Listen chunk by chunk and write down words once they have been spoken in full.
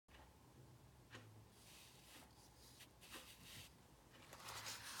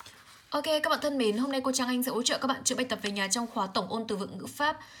Ok, các bạn thân mến, hôm nay cô Trang Anh sẽ hỗ trợ các bạn chữa bài tập về nhà trong khóa tổng ôn từ vựng ngữ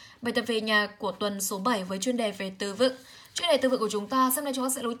pháp. Bài tập về nhà của tuần số 7 với chuyên đề về từ vựng. Chuyên đề từ vựng của chúng ta, hôm nay chúng ta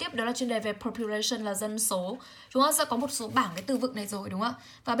sẽ nối tiếp đó là chuyên đề về population là dân số. Chúng ta sẽ có một số bảng cái từ vựng này rồi đúng không ạ?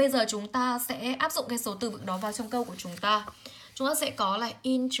 Và bây giờ chúng ta sẽ áp dụng cái số từ vựng đó vào trong câu của chúng ta. Chúng ta sẽ có là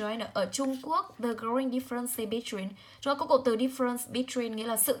in China, ở Trung Quốc, the growing difference between. Chúng ta có cụm từ difference between nghĩa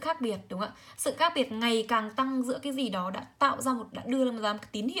là sự khác biệt đúng không ạ? Sự khác biệt ngày càng tăng giữa cái gì đó đã đưa ra một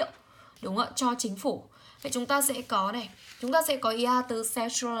tín hiệu đúng không ạ, cho chính phủ. Vậy chúng ta sẽ có này, chúng ta sẽ có IA từ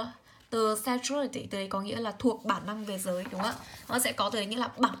sexuality, từ đấy có nghĩa là thuộc bản năng về giới đúng không ạ? Nó sẽ có từ đấy nghĩa là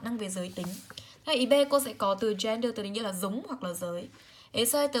bản năng về giới tính. Thế ý B cô sẽ có từ gender, từ đấy nghĩa là giống hoặc là giới. Ý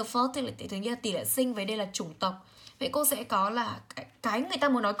C từ fertility, từ nghĩa là tỷ lệ sinh, với đây là chủng tộc. Vậy cô sẽ có là cái người ta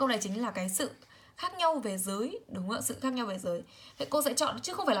muốn nói câu này chính là cái sự khác nhau về giới đúng không ạ? Sự khác nhau về giới. Vậy cô sẽ chọn,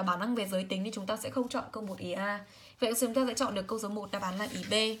 chứ không phải là bản năng về giới tính thì chúng ta sẽ không chọn câu 1 ý A. Vậy chúng ta sẽ chọn được câu số 1, đáp án là ý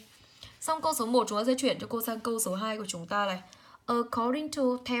B. Xong câu số 1 chúng ta sẽ chuyển cho cô sang câu số 2 của chúng ta này. According to,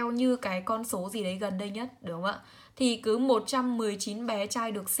 theo như cái con số gì đấy gần đây nhất, đúng không ạ? Thì cứ 119 bé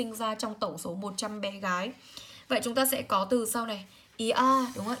trai được sinh ra trong tổng số 100 bé gái. Vậy chúng ta sẽ có từ sau này. Ý A,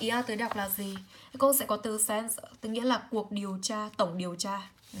 đúng không? Ý A tới đọc là gì? Cô sẽ có từ sense, tức nghĩa là cuộc điều tra, tổng điều tra.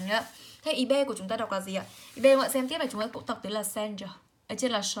 Thế ý B của chúng ta đọc là gì ạ? Ý B mọi xem tiếp này chúng ta cũng đọc tới là censure. Ở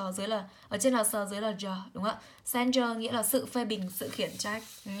trên là sờ, dưới là ở trên là sờ, dưới là giờ, đúng không ạ? Censure nghĩa là sự phê bình, sự khiển trách.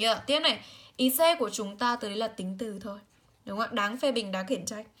 Tiếp này, ý C của chúng ta tới đấy là tính từ thôi, đúng không ạ? Đáng phê bình, đáng khiển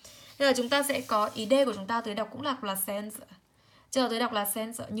trách. Bây giờ chúng ta sẽ có ý D của chúng ta tới đọc cũng là sense. Chờ tới đọc là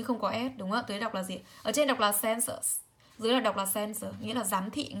sense nhưng không có s, đúng không ạ? Tới đọc là gì? Ở trên đọc là sense, dưới là đọc là sense, nghĩa là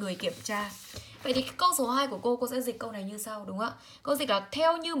giám thị, người kiểm tra. Vậy thì câu số 2 của cô sẽ dịch câu này như sau, đúng không ạ? Cô dịch là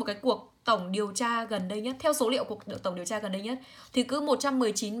theo như một cái cuộc tổng điều tra gần đây nhất, theo số liệu cuộc tổng điều tra gần đây nhất thì cứ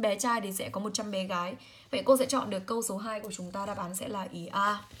 119 bé trai thì sẽ có 100 bé gái. Vậy cô sẽ chọn được câu số 2 của chúng ta, đáp án sẽ là ý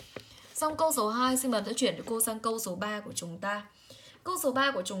A. Xong câu số 2 xin mời tôi chuyển cho cô sang câu số 3 của chúng ta. Câu số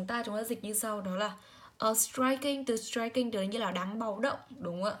 3 của chúng ta dịch như sau, đó là striking, từ striking từ như là đáng báo động,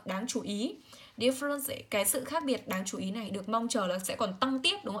 đúng không ạ? Đáng chú ý. Difference, cái sự khác biệt đáng chú ý này được mong chờ là sẽ còn tăng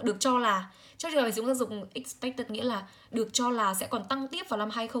tiếp, đúng không ạ? Được cho là, cho trường hợp chúng ta dùng expected nghĩa là được cho là sẽ còn tăng tiếp vào năm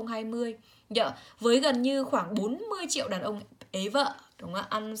 2020. Với gần như khoảng 40 triệu đàn ông ế vợ, đúng không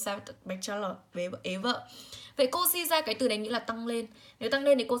ạ? Unsatisfied bachelor, ế vợ. Vậy cô suy ra cái từ này nghĩa là tăng lên. Nếu tăng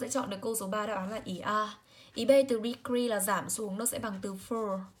lên thì cô sẽ chọn được câu số 3, đáp án là ý A. Ý B từ decrease là giảm xuống, nó sẽ bằng từ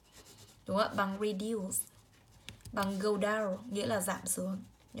fall, đúng không ạ? Bằng reduce, bằng go down, nghĩa là giảm xuống.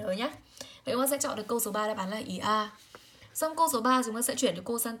 Nhớ nhé. Vậy chúng ta sẽ chọn được câu số 3, đáp án là ý A. Xong câu số 3 chúng ta sẽ chuyển cho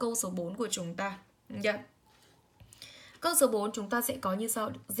cô sang câu số 4 của chúng ta. Câu số 4 chúng ta sẽ có như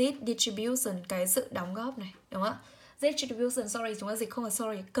sau. This distribution, cái sự đóng góp này, đúng không ạ? Distribution, sorry, chúng ta dịch không phải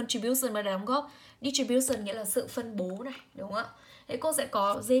sorry, contribution mà là đóng góp. Distribution nghĩa là sự phân bố này, đúng không ạ? Thế cô sẽ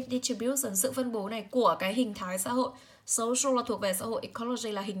có this distribution, sự phân bố này của cái hình thái xã hội. Social là thuộc về xã hội,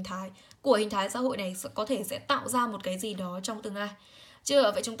 ecology là hình thái. Của hình thái xã hội này có thể sẽ tạo ra một cái gì đó trong tương lai.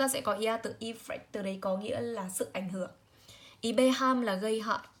 Chưa, vậy chúng ta sẽ có IA từ effect, từ đấy có nghĩa là sự ảnh hưởng. Ý B harm là gây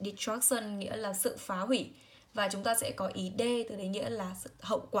hại, destruction nghĩa là sự phá hủy. Và chúng ta sẽ có ý D, từ đấy nghĩa là sự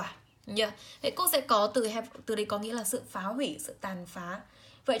hậu quả. Vậy cô sẽ có từ đấy có nghĩa là sự phá hủy, sự tàn phá.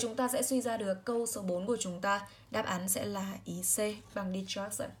 Vậy chúng ta sẽ suy ra được câu số 4 của chúng ta, đáp án sẽ là ý C, bằng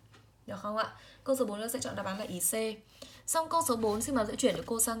destruction. Được không ạ? Câu số 4 chúng ta sẽ chọn đáp án là ý C. Xong câu số 4 xin mời sẽ chuyển cho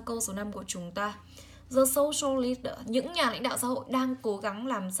cô sang câu số 5 của chúng ta. The social leader, những nhà lãnh đạo xã hội đang cố gắng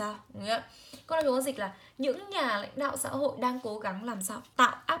làm sao? Câu này có dịch là những nhà lãnh đạo xã hội đang cố gắng làm sao?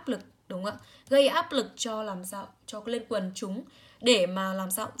 Tạo áp lực, đúng không ạ? Gây áp lực cho làm sao? Cho lên quần chúng để mà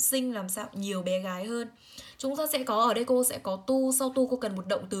làm sao? Sinh làm sao? Nhiều bé gái hơn. Chúng ta sẽ có ở đây cô sẽ có tu, sau tu cô cần một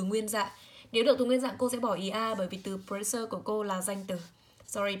động từ nguyên dạng. Nếu động từ nguyên dạng cô sẽ bỏ ý A bởi vì từ pressure của cô là danh từ.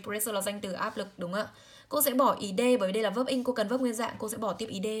 Sorry, pressure là danh từ áp lực, đúng không ạ? Cô sẽ bỏ ý D bởi vì đây là verb in, cô cần verb nguyên dạng, cô sẽ bỏ tiếp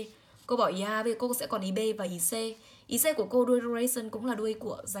ý D. Cô bỏ ý A, bây giờ cô sẽ còn ý B và ý C. Ý C của cô đuôi duration cũng là đuôi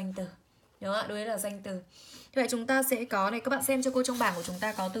của danh từ. Đúng không ạ? Đuôi là danh từ. Vậy chúng ta sẽ có này, các bạn xem cho cô trong bảng của chúng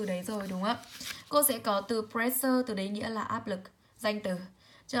ta có từ đấy rồi, đúng không ạ? Cô sẽ có từ pressure, từ đấy nghĩa là áp lực, danh từ.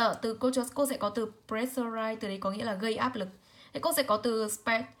 Cô sẽ có từ pressurize, từ đấy có nghĩa là gây áp lực. Thế cô sẽ có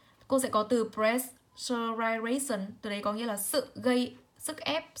từ pressurization, từ đấy có nghĩa là sự gây sức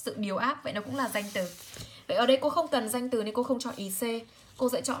ép, sự điều áp. Vậy nó cũng là danh từ. Vậy ở đây cô không cần danh từ nên cô không chọn ý C. Cô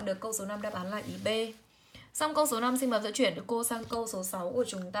sẽ chọn được câu số 5, đáp án là ý B. Xong câu số 5 xin mời sẽ chuyển được cô sang câu số 6 của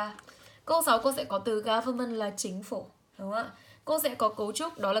chúng ta. Câu 6 cô sẽ có từ government là chính phủ, đúng không ạ? Cô sẽ có cấu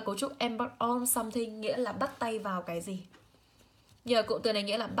trúc, đó là cấu trúc embark on something, nghĩa là bắt tay vào cái gì. Nhờ cụm từ này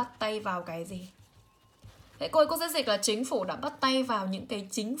nghĩa là bắt tay vào cái gì. Vậy cô sẽ dịch là chính phủ đã bắt tay vào những cái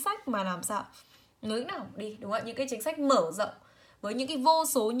chính sách mà làm sao nới lỏng đi, đúng không ạ? Những cái chính sách mở rộng với những cái vô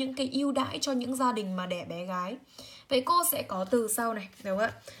số những cái ưu đãi cho những gia đình mà đẻ bé gái. Vậy cô sẽ có từ sau này, đúng không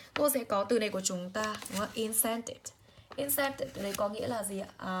ạ? Cô sẽ có từ này của chúng ta, đúng không? Incentive. Incentive từ đấy có nghĩa là gì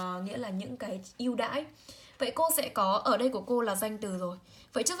ạ? Nghĩa là những cái ưu đãi. Vậy cô sẽ có, ở đây của cô là danh từ rồi.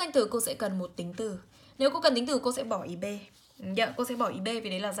 Vậy trước danh từ cô sẽ cần một tính từ. Nếu cô cần tính từ cô sẽ bỏ ý B. Cô sẽ bỏ ý B vì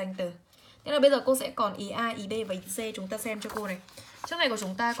đấy là danh từ. Thế là bây giờ cô sẽ còn ý A, ý B và ý C. Chúng ta xem cho cô này. Trước này của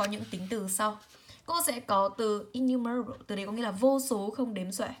chúng ta có những tính từ sau. Cô sẽ có từ innumerable, từ đấy có nghĩa là vô số không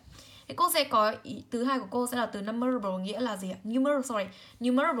đếm xuể. Thế cô sẽ có ý, thứ hai của cô sẽ là từ numerable, nghĩa là gì ạ?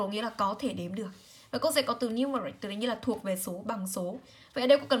 Numerable nghĩa là có thể đếm được. Và cô sẽ có từ numerate, từ đấy nghĩa là thuộc về số, bằng số. Vậy ở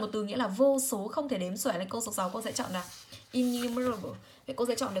đây cô cần một từ nghĩa là vô số không thể đếm xuể, nên câu số 6 cô sẽ chọn là innumerable. Vậy cô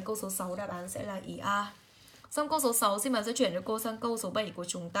sẽ chọn được câu số 6, đáp án sẽ là ý A. Xong câu số 6 xin mời sẽ chuyển cho cô sang câu số 7 của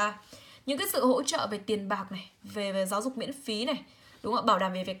chúng ta. Những cái sự hỗ trợ về tiền bạc này, về giáo dục miễn phí này, đúng không ạ, bảo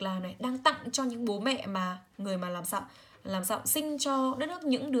đảm về việc làm này, đang tặng cho những bố mẹ mà người mà làm sao sinh cho đất nước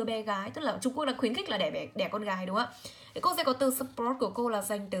những đứa bé gái, tức là Trung Quốc đang khuyến khích là đẻ con gái, đúng không ạ? Thì cô sẽ có từ support của cô là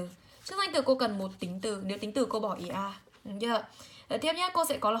danh từ. Trước danh từ cô cần một tính từ, nếu tính từ cô bỏ ý A. Tiếp nhé, cô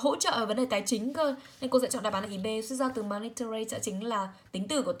sẽ có là hỗ trợ ở vấn đề tài chính cơ, nên cô sẽ chọn đáp án là ý B. Suy ra từ monetary sẽ chính là tính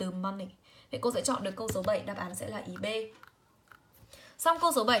từ của từ money. Vậy cô sẽ chọn được câu số 7, đáp án sẽ là ý B. Xong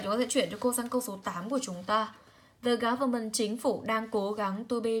câu số 7 chúng ta sẽ chuyển cho cô sang câu số 8 của chúng ta. The government, chính phủ đang cố gắng,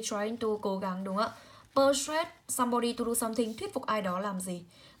 to be trying to, cố gắng, đúng không ạ? Persuade somebody to do something, thuyết phục ai đó làm gì.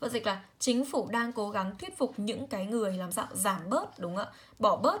 Và dịch là chính phủ đang cố gắng thuyết phục những cái người làm sao giảm bớt, đúng không ạ?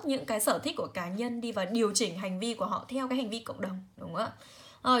 Bỏ bớt những cái sở thích của cá nhân đi và điều chỉnh hành vi của họ theo cái hành vi cộng đồng, đúng không ạ?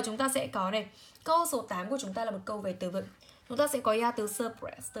 Rồi chúng ta sẽ có này, câu số 8 của chúng ta là một câu về từ vựng. Chúng ta sẽ có ra từ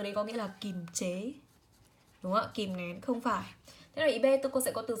suppress, từ đấy có nghĩa là kìm chế, đúng không ạ? Kìm nén, không phải. Thế là ý B cô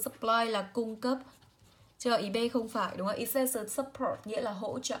sẽ có từ supply là cung cấp. Chưa, ý B không phải, đúng không? Essential support nghĩa là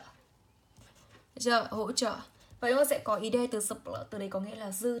hỗ trợ. Chưa, hỗ trợ. Vậy chúng ta sẽ có ý D từ supply, từ đấy có nghĩa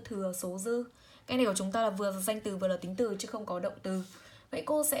là dư thừa, số dư. Cái này của chúng ta là vừa là danh từ vừa là tính từ chứ không có động từ. Vậy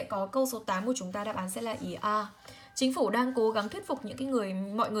cô sẽ có câu số 8 của chúng ta, đáp án sẽ là ý A. Chính phủ đang cố gắng thuyết phục những cái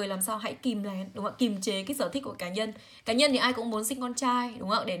mọi người làm sao hãy kìm nén, đúng không ạ? Kìm chế cái sở thích của cá nhân. Cá nhân thì ai cũng muốn sinh con trai, đúng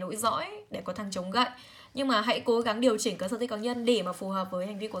không ạ? Để nối dõi, để có thằng chống gậy. Nhưng mà hãy cố gắng điều chỉnh cái sở thích cá nhân để mà phù hợp với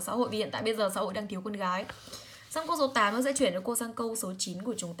hành vi của xã hội, vì hiện tại bây giờ xã hội đang thiếu con gái. Xong câu số 8 nó sẽ chuyển cho cô sang câu số 9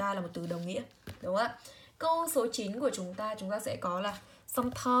 của chúng ta là một từ đồng nghĩa, đúng không ạ? Câu số 9 của chúng ta sẽ có là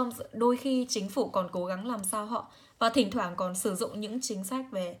sometimes, đôi khi chính phủ còn cố gắng làm sao họ, và thỉnh thoảng còn sử dụng những chính sách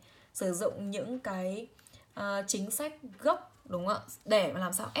sử dụng những cái chính sách gốc, đúng không ạ? Để mà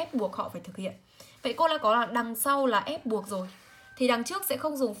làm sao ép buộc họ phải thực hiện. Vậy cô đã có là đằng sau là ép buộc rồi, thì đằng trước sẽ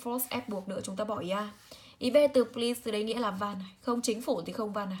không dùng force ép buộc nữa, chúng ta bỏ ý A. Ý B từ please, từ đấy nghĩa là van này. Không chính phủ thì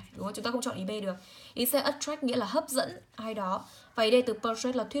không van này, đúng không? Chúng ta không chọn ý B được. Ý C attract nghĩa là hấp dẫn ai đó. Và ý D từ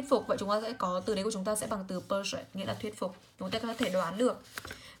persuade là thuyết phục. Vậy chúng ta sẽ có từ đấy của chúng ta sẽ bằng từ persuade nghĩa là thuyết phục. Chúng ta có thể đoán được.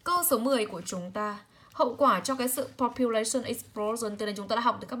 Câu số 10 của chúng ta, hậu quả cho cái sự population explosion, từ này chúng ta đã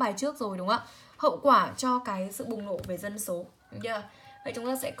học từ các bài trước rồi, đúng không ạ? Hậu quả cho cái sự bùng nổ về dân số. Vậy chúng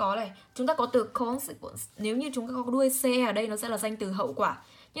ta sẽ có này, chúng ta có từ consequence. Nếu như chúng ta có đuôi C ở đây nó sẽ là danh từ hậu quả.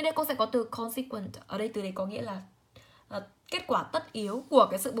 Nhưng đây cô sẽ có từ consequent, ở đây từ đấy có nghĩa là kết quả tất yếu của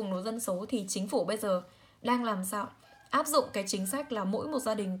cái sự bùng nổ dân số. Thì chính phủ bây giờ đang làm sao áp dụng cái chính sách là mỗi một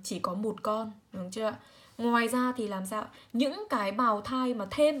gia đình chỉ có một con, đúng chưa? Ngoài ra thì làm sao những cái bào thai mà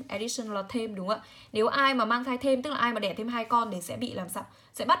thêm, addition là thêm, đúng không ạ? Nếu ai mà mang thai thêm, tức là ai mà đẻ thêm 2 con thì sẽ bị làm sao,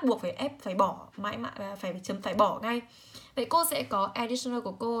 sẽ bắt buộc phải bỏ mãi mãi, phải bỏ ngay. Vậy cô sẽ có additional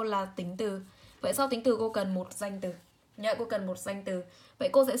của cô là tính từ. Vậy sau tính từ cô cần một danh từ. Cô cần một danh từ. Vậy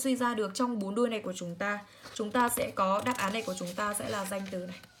cô sẽ suy ra được trong 4 đuôi này của chúng ta sẽ có đáp án này của chúng ta sẽ là danh từ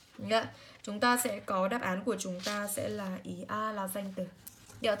này. Chúng ta sẽ có đáp án của chúng ta sẽ là ý A là danh từ.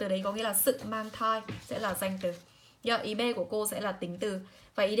 Từ đấy có nghĩa là sự mang thai sẽ là danh từ. Ý B của cô sẽ là tính từ.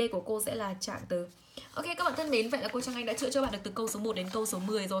 Và ý D của cô sẽ là trạng từ. Ok các bạn thân mến, vậy là cô Trang Anh đã chữa cho bạn được từ câu số 1 đến câu số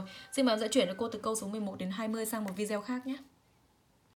 10 rồi. Xin mời em sẽ chuyển cho cô từ câu số 11 đến 20 sang một video khác nhé.